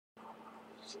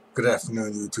Good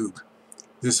afternoon, YouTube.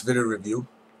 This video review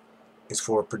is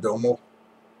for Perdomo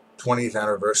 20th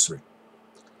anniversary.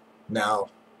 Now,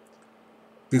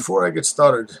 before I get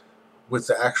started with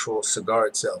the actual cigar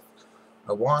itself,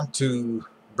 I want to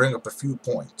bring up a few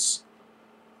points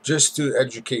just to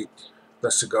educate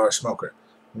the cigar smoker.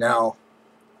 Now,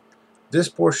 this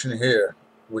portion here,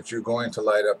 which you're going to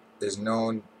light up, is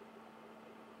known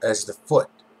as the foot.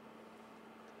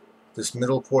 This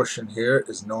middle portion here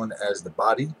is known as the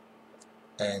body,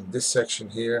 and this section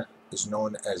here is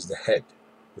known as the head,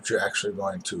 which you're actually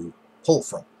going to pull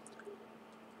from.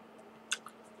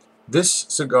 This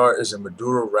cigar is a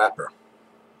Maduro wrapper.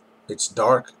 It's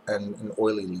dark and an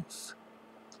oily leaf.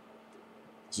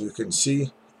 As you can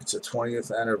see, it's a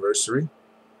 20th anniversary.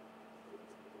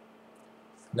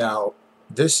 Now,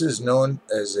 this is known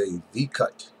as a V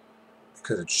cut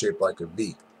because it's shaped like a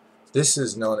V. This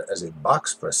is known as a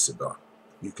box press cigar.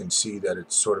 You can see that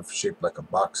it's sort of shaped like a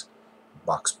box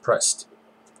pressed.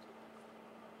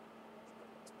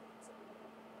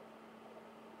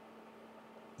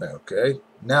 Okay,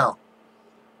 now,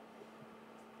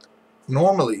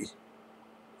 normally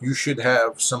you should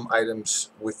have some items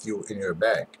with you in your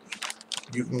bag.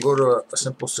 You can go to a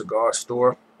simple cigar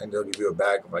store and they'll give you a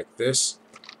bag like this,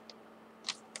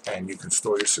 and you can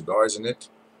store your cigars in it.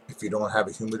 If you don't have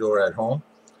a humidor at home,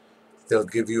 they'll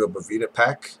give you a Bovita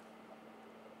pack,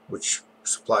 which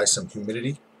supplies some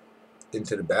humidity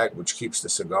into the bag, which keeps the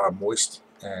cigar moist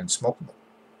and smokable.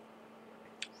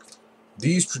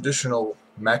 These traditional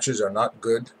matches are not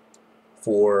good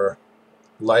for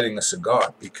lighting a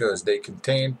cigar because they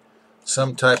contain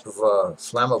some type of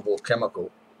flammable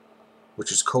chemical which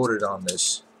is coated on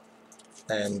this,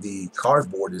 and the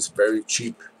cardboard is very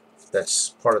cheap. That's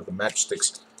part of the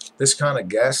matchsticks. This kind of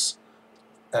gas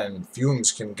and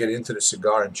fumes can get into the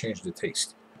cigar and change the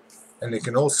taste, and they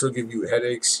can also give you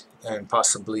headaches and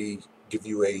possibly give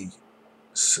you a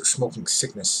smoking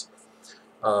sickness.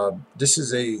 This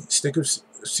is a stick of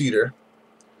cedar.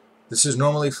 This is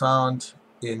normally found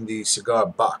in the cigar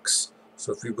box.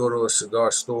 So if you go to a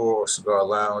cigar store or cigar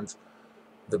lounge,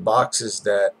 the boxes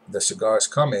that the cigars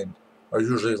come in are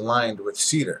usually lined with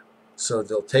cedar. So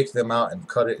they'll take them out and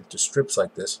cut it into strips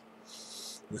like this.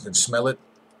 You can smell it.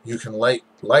 You can light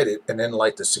it and then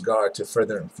light the cigar to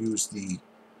further infuse the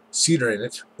cedar in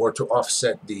it, or to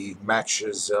offset the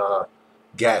match's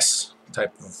gas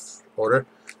type of odor.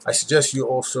 I suggest you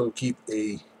also keep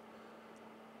a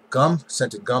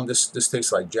scented gum. This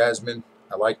tastes like jasmine.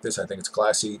 I like this. I think it's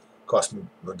classy. Cost me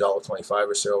 $1.25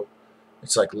 or so.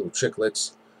 It's like little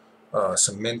chiclets.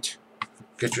 Some mint.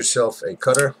 Get yourself a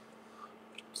cutter.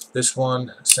 This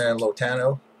one, San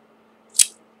Lotano.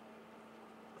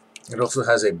 It also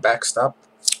has a backstop,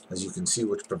 as you can see,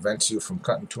 which prevents you from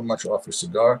cutting too much off your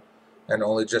cigar, and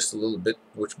only just a little bit,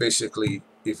 which basically,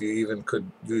 if you even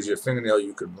could use your fingernail,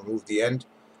 you could remove the end.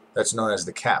 That's known as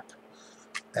the cap.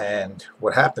 And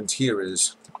what happens here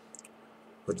is,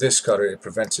 with this cutter, it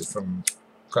prevents it from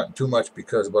cutting too much,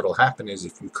 because what will happen is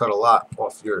if you cut a lot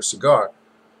off your cigar,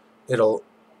 it'll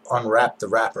unwrap the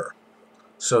wrapper.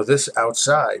 So this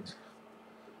outside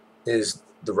is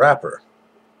the wrapper,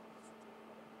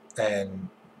 and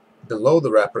below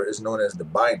the wrapper is known as the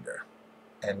binder,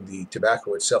 and the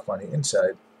tobacco itself on the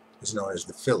inside is known as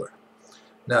the filler.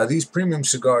 Now, these premium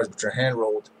cigars, which are hand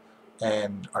rolled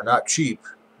and are not cheap,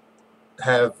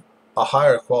 have a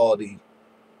higher quality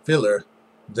filler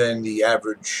than the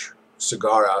average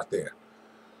cigar out there.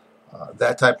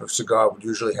 That type of cigar would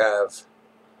usually have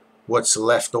what's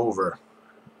left over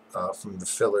from the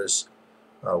fillers,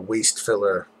 waste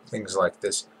filler, things like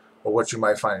this, or what you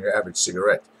might find in your average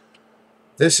cigarette.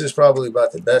 This is probably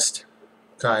about the best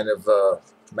kind of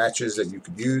matches that you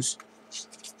could use.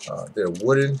 They're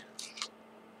wooden.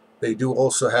 They do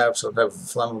also have some type of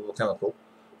flammable chemical.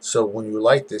 So when you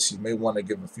light this, you may want to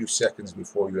give a few seconds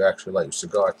before you actually light your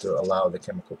cigar to allow the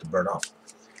chemical to burn off.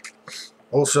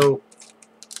 Also,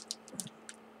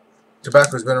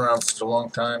 tobacco has been around for such a long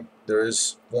time. There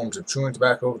is forms of chewing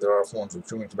tobacco. There are forms of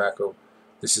chewing tobacco.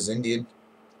 This is Indian.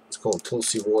 It's called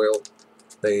Tulsi Royal.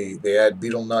 They add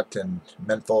betel nut and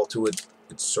menthol to it.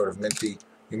 It's sort of minty.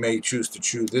 You may choose to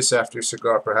chew this after your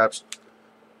cigar, perhaps.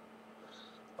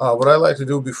 What I like to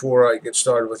do before I get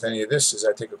started with any of this is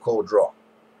I take a cold draw.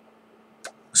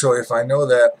 So if I know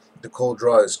that the cold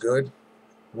draw is good,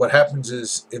 what happens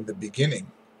is in the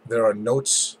beginning there are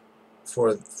notes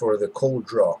for the cold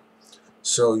draw.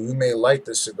 So you may light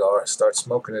the cigar, start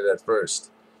smoking it at first,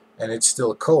 and it's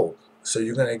still cold. So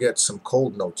you're going to get some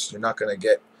cold notes. You're not going to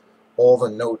get all the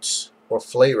notes or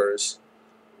flavors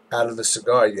out of the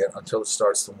cigar yet until it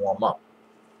starts to warm up.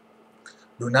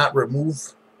 Do not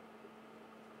remove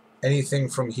anything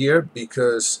from here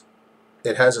because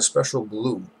it has a special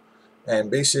glue, and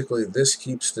basically this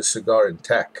keeps the cigar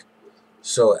intact.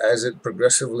 So as it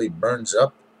progressively burns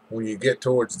up, when you get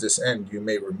towards this end, you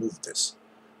may remove this.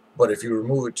 But if you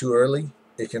remove it too early,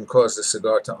 it can cause the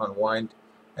cigar to unwind,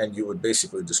 and you would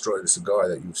basically destroy the cigar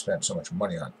that you've spent so much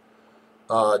money on.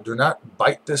 Do not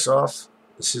bite this off.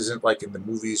 This isn't like in the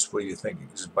movies where you think you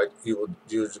just bite.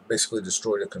 You basically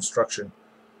destroy the construction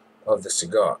of the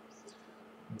cigar.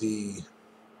 The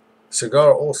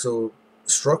cigar also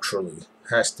structurally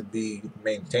has to be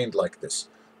maintained like this,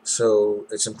 so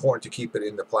it's important to keep it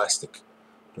in the plastic.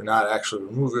 Do not actually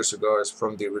remove your cigars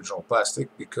from the original plastic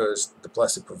because the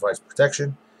plastic provides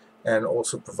protection and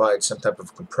also provides some type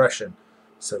of compression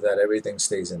so that everything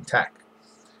stays intact.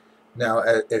 Now,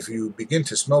 if you begin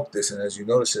to smoke this, and as you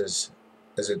notice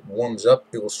as it warms up,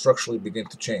 it will structurally begin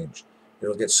to change.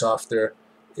 It'll get softer.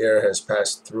 Air has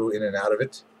passed through in and out of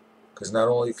it, because not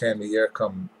only can the air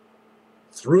come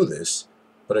through this,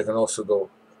 but it can also go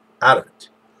out of it.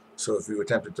 So if you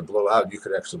attempted to blow out, you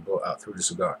could actually blow out through the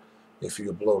cigar. If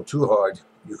you blow too hard,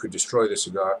 you could destroy the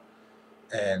cigar,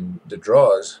 and the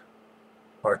draws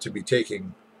are to be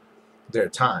taking their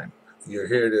time. You're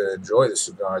here to enjoy the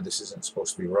cigar. This isn't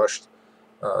supposed to be rushed.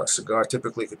 Cigar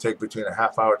typically could take between a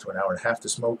half hour to an hour and a half to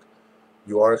smoke.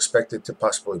 You are expected to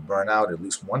possibly burn out at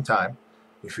least one time.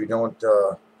 If you don't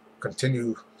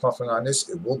continue puffing on this,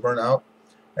 it will burn out,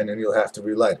 and then you'll have to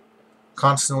relight it.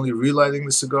 Constantly relighting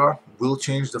the cigar will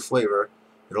change the flavor.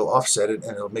 It'll offset it,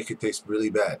 and it'll make it taste really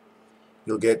bad.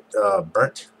 You'll get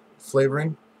burnt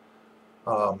flavoring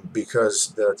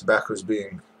because the tobacco is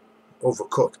being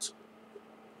overcooked.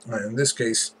 And in this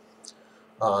case,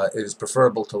 it is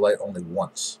preferable to light only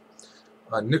once.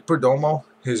 Nick Perdomo,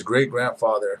 his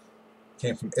great-grandfather,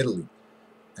 came from Italy,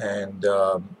 and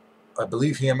I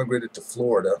believe he emigrated to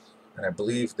Florida, and I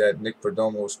believe that Nick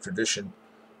Perdomo's tradition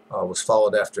was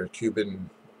followed after Cuban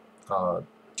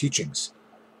teachings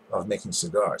of making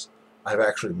cigars. I've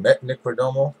actually met Nick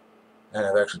Perdomo, and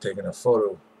I've actually taken a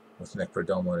photo with Nick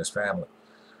Perdomo and his family.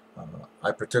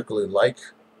 I particularly like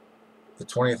the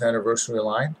 20th anniversary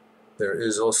line. There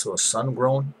is also a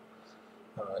sun-grown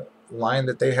line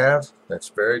that they have that's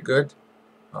very good.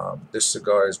 This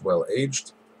cigar is well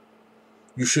aged.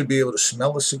 You should be able to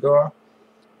smell the cigar.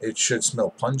 It should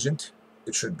smell pungent.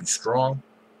 It should be strong.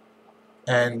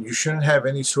 And you shouldn't have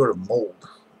any sort of mold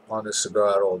on this cigar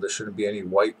at all. There shouldn't be any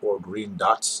white or green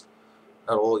dots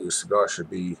at all. Your cigar should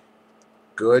be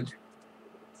good.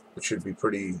 It should be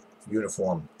pretty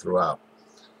uniform throughout.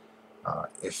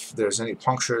 If there's any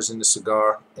punctures in the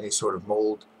cigar, any sort of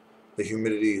mold, the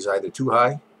humidity is either too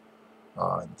high,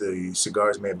 the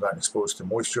cigars may have gotten exposed to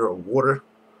moisture or water,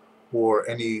 or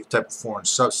any type of foreign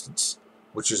substance,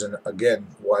 which is, again,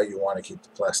 why you want to keep the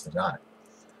plastic on it.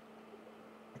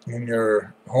 In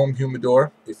your home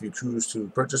humidor, if you choose to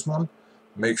purchase one,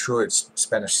 make sure it's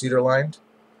Spanish cedar lined.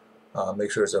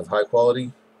 Make sure it's of high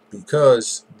quality,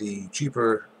 because the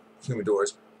cheaper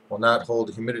humidors will not hold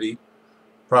the humidity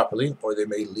properly, or they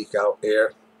may leak out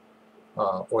air,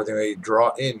 or they may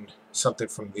draw in something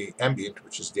from the ambient,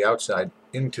 which is the outside,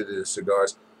 into the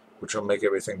cigars, which will make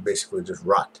everything basically just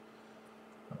rot.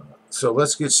 So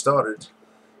let's get started.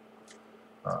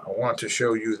 I want to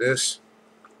show you this.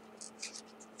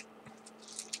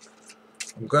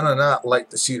 I'm going to not light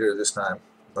the cedar this time,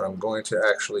 but I'm going to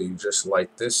actually just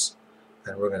light this,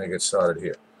 and we're going to get started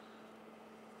here.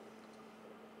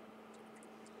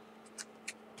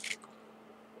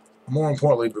 More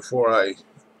importantly, before I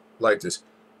light this,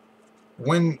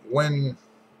 when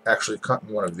actually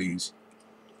cutting one of these,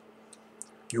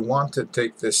 you want to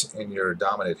take this in your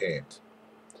dominant hand,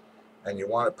 and you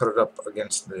want to put it up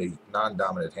against the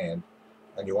non-dominant hand,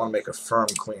 and you want to make a firm,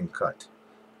 clean cut.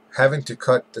 Having to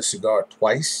cut the cigar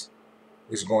twice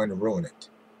is going to ruin it.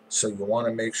 So you want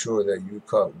to make sure that you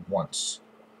cut once.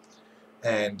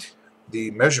 And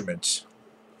the measurements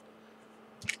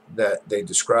that they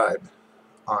describe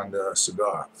on the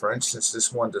cigar, for instance,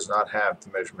 this one does not have the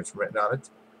measurements written on it,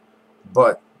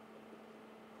 but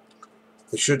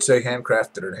it should say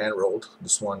handcrafted or hand rolled.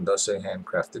 This one does say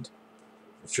handcrafted.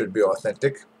 It should be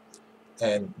authentic.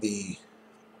 And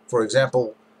for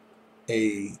example,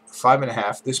 a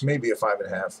 5.5, this may be a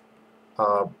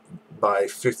 5.5 by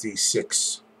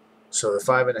 56. So the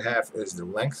 5.5 is the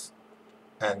length,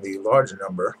 and the larger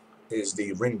number is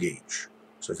the ring gauge.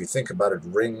 So if you think about it,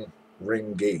 ring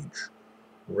gauge.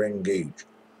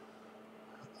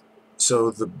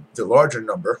 So the larger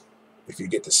number, if you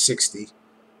get to 60,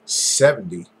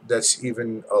 70, that's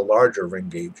even a larger ring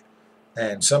gauge.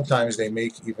 And sometimes they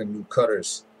make even new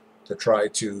cutters to try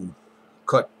to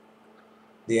cut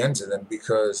the ends of them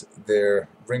because their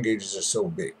ring gauges are so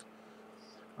big.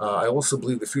 I also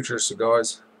believe the future of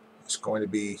cigars is going to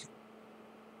be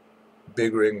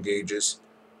big ring gauges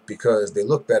because they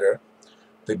look better,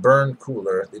 they burn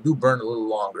cooler, they do burn a little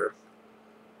longer,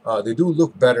 they do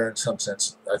look better in some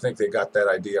sense. I think they got that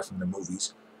idea from the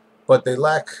movies, but they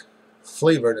lack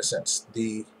flavor in a sense.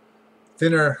 The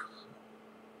thinner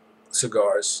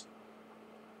cigars,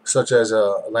 such as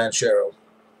a Lanchero,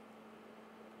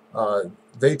 uh,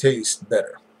 they taste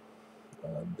better.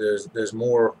 There's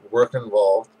more work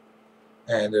involved,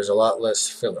 and there's a lot less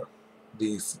filler.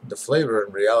 The flavor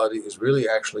in reality is really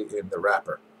actually in the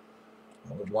wrapper.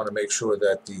 We want to make sure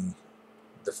that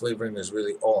the flavoring is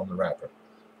really all in the wrapper.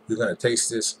 You're going to taste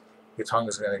this, your tongue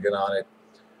is going to get on it.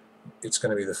 It's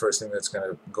going to be the first thing that's going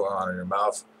to go on in your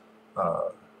mouth.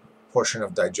 Portion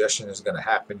of digestion is going to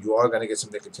happen. You are going to get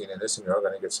some nicotine in this, and you are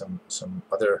going to get some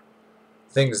other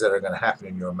things that are going to happen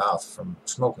in your mouth from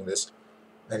smoking this,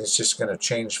 and it's just going to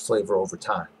change flavor over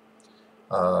time.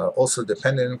 Also,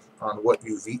 depending on what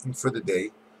you've eaten for the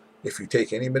day, if you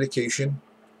take any medication,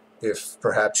 if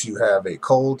perhaps you have a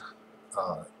cold,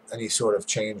 any sort of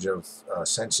change of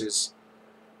senses,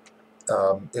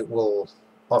 it will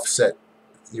offset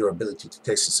your ability to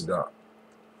taste a cigar.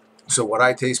 So what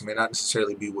I taste may not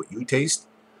necessarily be what you taste.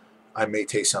 I may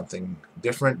taste something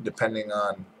different depending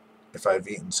on if I've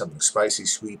eaten something spicy,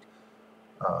 sweet.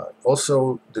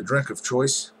 Also, the drink of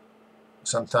choice,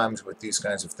 sometimes with these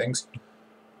kinds of things,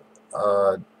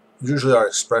 usually our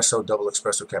espresso, double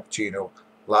espresso cappuccino.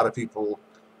 A lot of people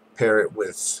pair it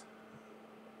with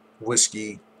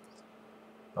whiskey,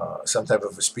 some type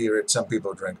of a spirit. Some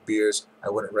people drink beers. I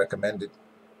wouldn't recommend it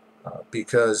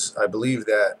because I believe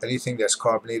that anything that's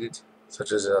carbonated,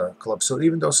 such as a club soda,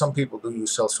 even though some people do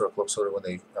use seltzer or club soda when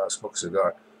they smoke a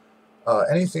cigar,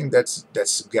 anything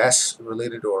that's gas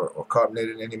related or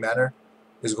carbonated in any manner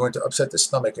is going to upset the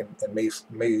stomach and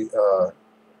may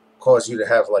cause you to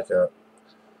have like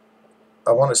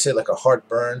I want to say like a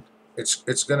heartburn.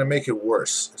 It's going to make it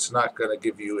worse. It's not going to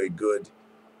give you a good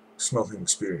smoking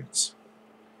experience.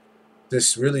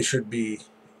 This really should be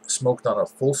smoked on a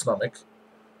full stomach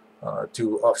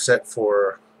to offset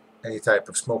for any type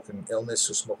of smoking illness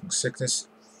or smoking sickness.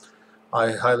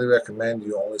 I highly recommend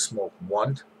you only smoke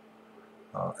one,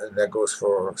 and that goes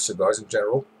for cigars in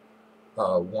general.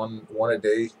 One a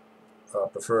day,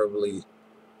 preferably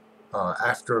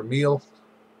after a meal,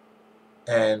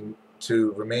 and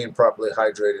to remain properly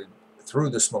hydrated through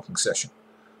the smoking session.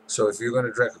 So if you're going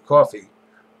to drink a coffee,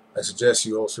 I suggest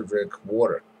you also drink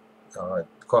water.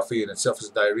 Coffee in itself is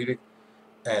diuretic,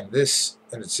 and this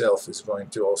in itself is going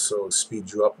to also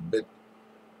speed you up a bit.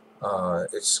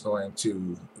 It's going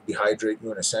to dehydrate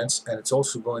you in a sense, and it's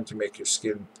also going to make your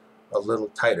skin a little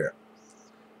tighter.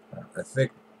 I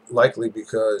think likely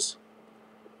because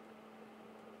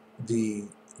the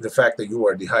fact that you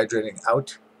are dehydrating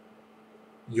out,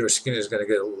 your skin is going to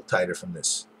get a little tighter from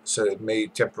this. So it may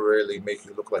temporarily make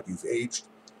you look like you've aged,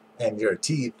 and your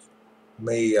teeth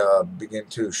may begin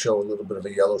to show a little bit of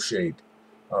a yellow shade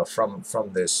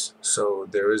from this. So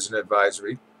there is an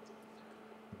advisory,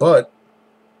 but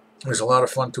there's a lot of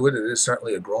fun to it. It is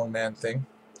certainly a grown man thing,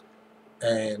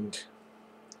 and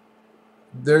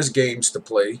there's games to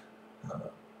play.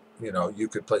 You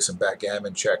could play some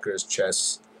backgammon, checkers,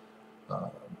 chess,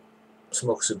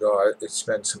 smoke a cigar,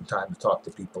 spend some time to talk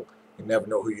to people. You never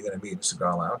know who you're going to meet in a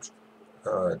cigar lounge.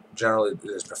 Generally,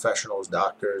 there's professionals,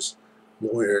 doctors,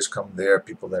 lawyers come there,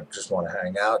 people that just want to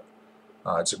hang out.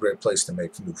 It's a great place to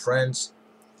make new friends.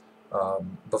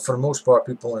 But for the most part,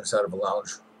 people inside of a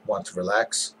lounge want to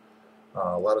relax.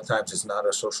 A lot of times it's not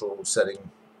a social setting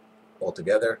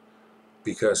altogether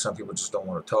because some people just don't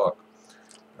want to talk.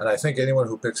 And I think anyone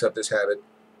who picks up this habit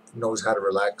knows how to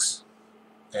relax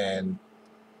and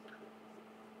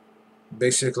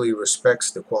basically respects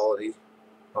the quality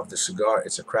of the cigar.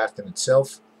 It's a craft in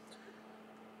itself.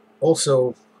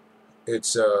 Also,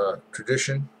 it's a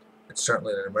tradition. It's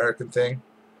certainly an American thing.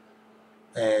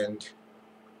 And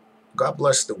God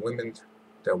bless the women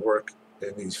that work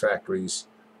in these factories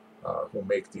who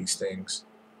make these things,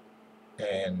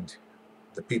 and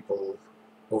the people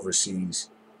overseas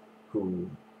who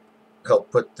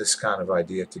help put this kind of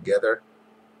idea together.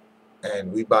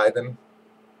 And we buy them,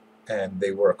 and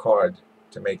they work hard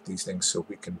to make these things so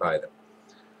we can buy them.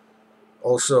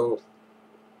 Also,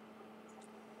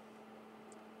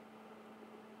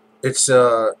 it's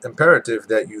imperative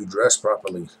that you dress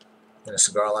properly in a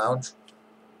cigar lounge.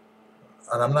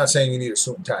 And I'm not saying you need a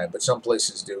suit and tie, but some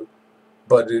places do.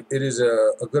 But it is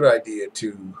a good idea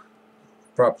to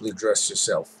properly dress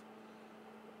yourself.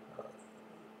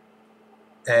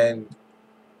 And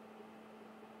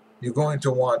you're going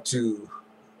to want to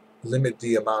limit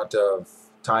the amount of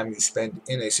time you spend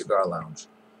in a cigar lounge.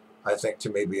 I think to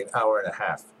maybe an hour and a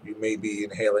half. You may be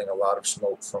inhaling a lot of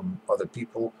smoke from other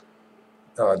people.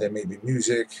 There may be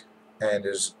music, and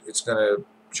it's going to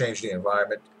change the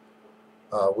environment,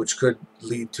 which could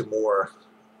lead to more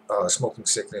smoking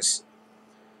sickness,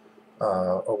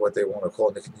 or what they want to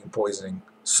call nicotine poisoning.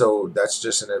 So that's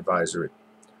just an advisory.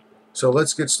 So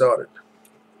let's get started.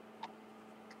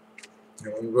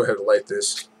 And let me go ahead and light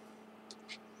this.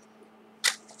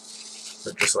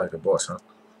 But just like a boss, huh?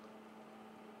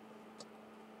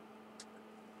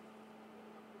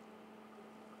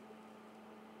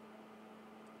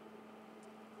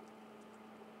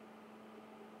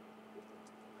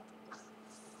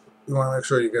 You want to make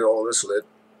sure you get all this lit,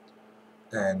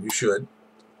 and you should.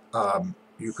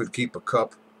 You could keep a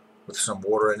cup with some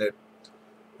water in it.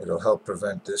 It'll help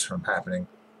prevent this from happening.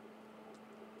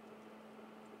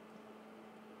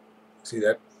 See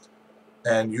that?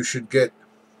 And you should get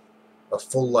a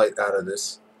full light out of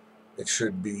this. It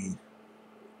should be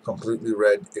completely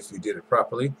red if you did it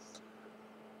properly.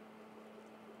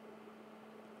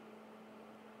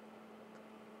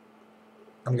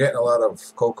 I'm getting a lot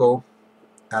of cocoa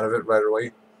out of it right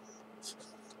away.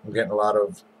 I'm getting a lot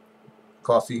of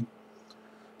coffee.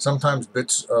 Sometimes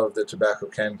bits of the tobacco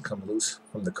can come loose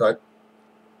from the cut,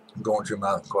 go into your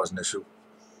mouth and cause an issue.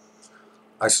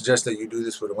 I suggest that you do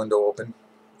this with a window open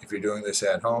if you're doing this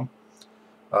at home.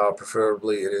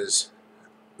 Preferably, it is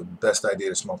the best idea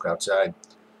to smoke outside.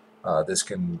 This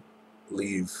can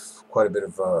leave quite a bit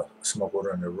of smoke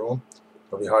odor in the room.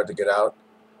 It'll be hard to get out.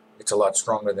 It's a lot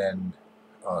stronger than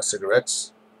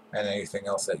cigarettes and anything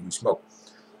else that you smoke.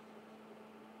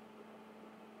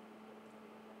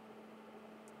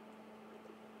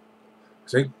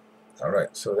 See?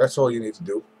 Alright, so that's all you need to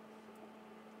do.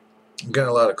 I'm getting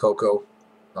a lot of cocoa.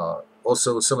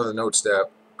 Also, some of the notes that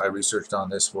I researched on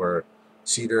this were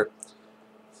cedar,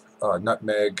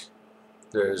 nutmeg.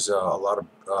 There's a lot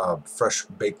of fresh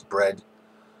baked bread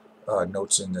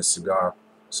notes in this cigar.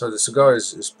 So the cigar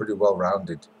is pretty well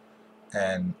rounded,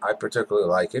 and I particularly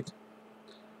like it.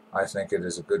 I think it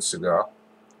is a good cigar,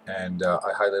 and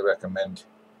I highly recommend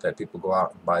that people go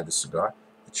out and buy the cigar.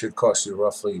 It should cost you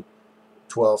roughly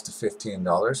 $12 to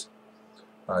 $15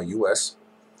 US,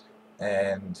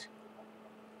 and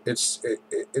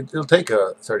it'll take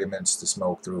 30 minutes to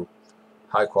smoke through.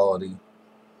 High quality.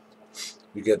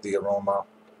 You get the aroma.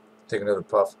 Take another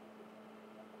puff.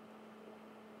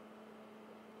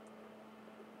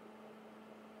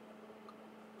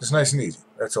 It's nice and easy.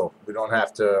 That's all. We don't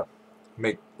have to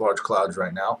make large clouds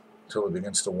right now until it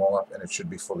begins to warm up, and it should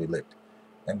be fully lit.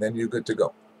 And then you're good to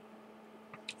go.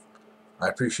 I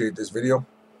appreciate this video.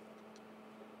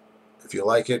 If you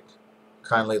like it,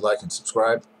 kindly like and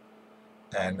subscribe,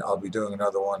 and I'll be doing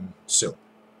another one soon.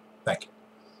 Thank you.